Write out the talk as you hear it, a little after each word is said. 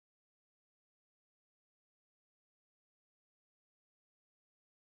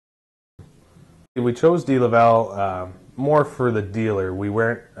We chose DeLaval more for the dealer. We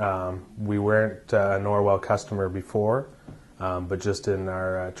weren't a Norwell customer before, but just in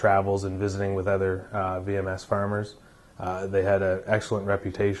our travels and visiting with other VMS farmers, they had an excellent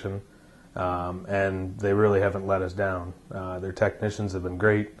reputation, and they really haven't let us down. Their technicians have been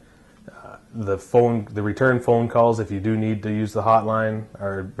great. The return phone calls, if you do need to use the hotline,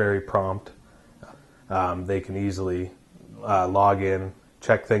 are very prompt. They can easily log in,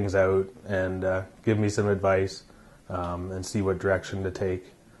 check things out, and give me some advice and see what direction to take.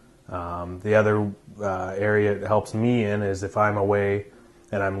 The other area it helps me in is if I'm away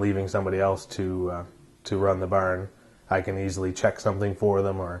and I'm leaving somebody else to run the barn, I can easily check something for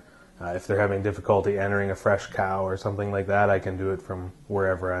them, or if they're having difficulty entering a fresh cow or something like that, I can do it from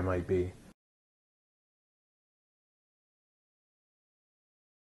wherever I might be.